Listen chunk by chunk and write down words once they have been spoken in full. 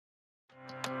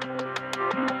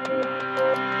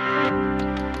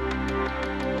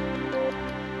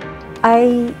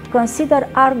I consider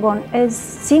Argonne as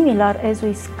similar as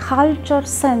with culture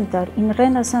center in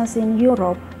Renaissance in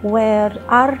Europe, where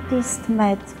artists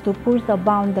met to push the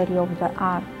boundary of the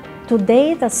art.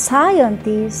 Today, the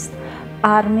scientists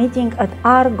are meeting at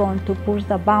Argonne to push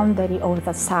the boundary of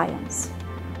the science.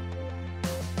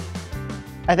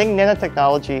 I think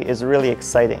nanotechnology is really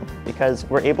exciting because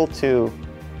we're able to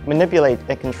manipulate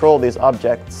and control these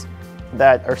objects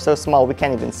that are so small we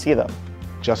can't even see them.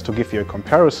 Just to give you a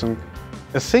comparison,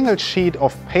 a single sheet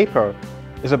of paper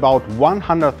is about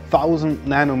 100,000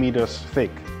 nanometers thick.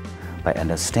 By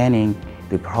understanding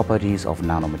the properties of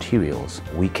nanomaterials,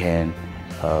 we can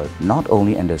not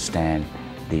only understand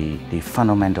the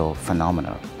fundamental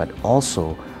phenomena, but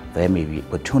also there may be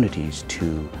opportunities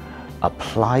to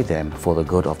apply them for the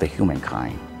good of the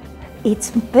humankind.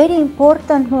 It's very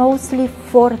important mostly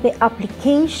for the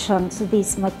applications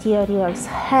these materials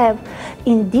have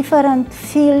in different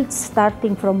fields,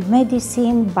 starting from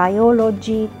medicine,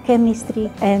 biology,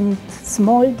 chemistry, and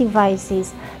small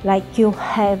devices like you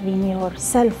have in your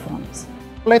cell phones.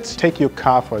 Let's take your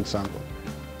car, for example.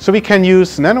 So we can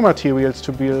use nanomaterials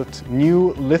to build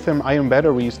new lithium-ion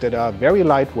batteries that are very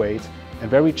lightweight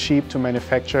and very cheap to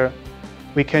manufacture.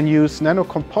 We can use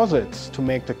nanocomposites to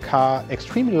make the car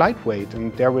extremely lightweight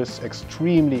and therewith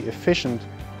extremely efficient.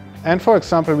 And for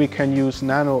example, we can use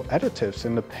nano additives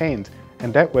in the paint,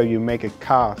 and that way you make a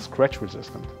car scratch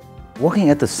resistant. Working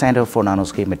at the Center for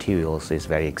Nanoscale Materials is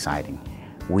very exciting.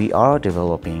 We are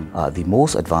developing the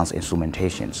most advanced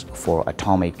instrumentations for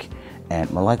atomic and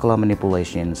molecular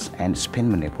manipulations and spin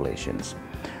manipulations.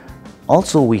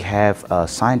 Also, we have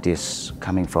scientists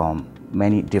coming from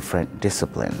many different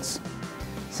disciplines.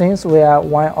 Since we are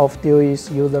one of DOE's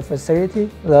user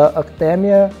facility, the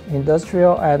academia,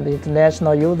 industrial, and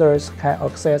international users can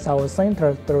access our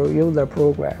center through user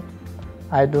program.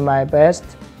 I do my best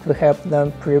to help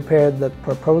them prepare the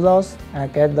proposals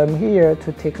and get them here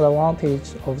to take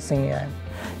advantage of CNM.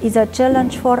 It's a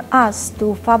challenge for us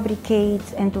to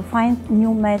fabricate and to find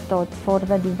new methods for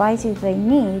the devices they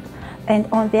need. And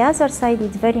on the other side,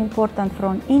 it's very important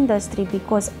from industry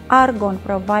because Argonne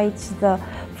provides the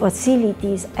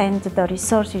facilities and the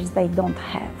resources they don't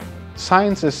have.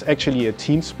 Science is actually a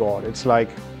team sport. It's like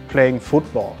playing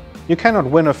football. You cannot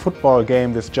win a football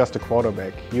game with just a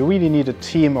quarterback. You really need a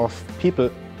team of people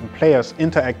and players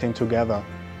interacting together.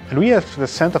 And we at the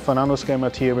Center for Nanoscale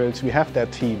Materials, we have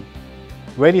that team.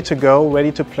 Ready to go,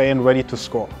 ready to play, and ready to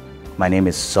score. My name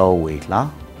is So Wei La.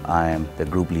 I am the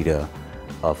group leader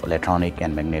of Electronic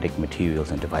and Magnetic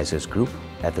Materials and Devices Group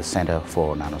at the Center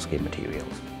for Nanoscale Materials.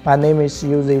 My name is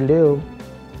Yuzi Liu.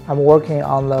 I'm working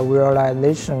on the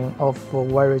realization of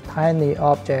very tiny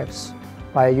objects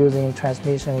by using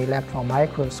transmission electron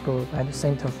microscope at the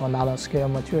Center for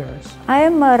Nanoscale Materials. I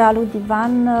am Ralu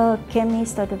Divan,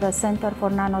 chemist at the Center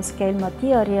for Nanoscale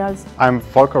Materials. I'm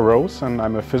Volker Rose, and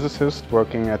I'm a physicist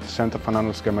working at the Center for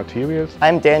Nanoscale Materials.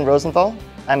 I'm Dan Rosenthal.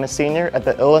 I'm a senior at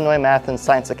the Illinois Math and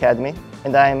Science Academy,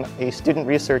 and I'm a student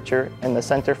researcher in the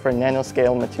Center for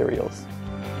Nanoscale Materials.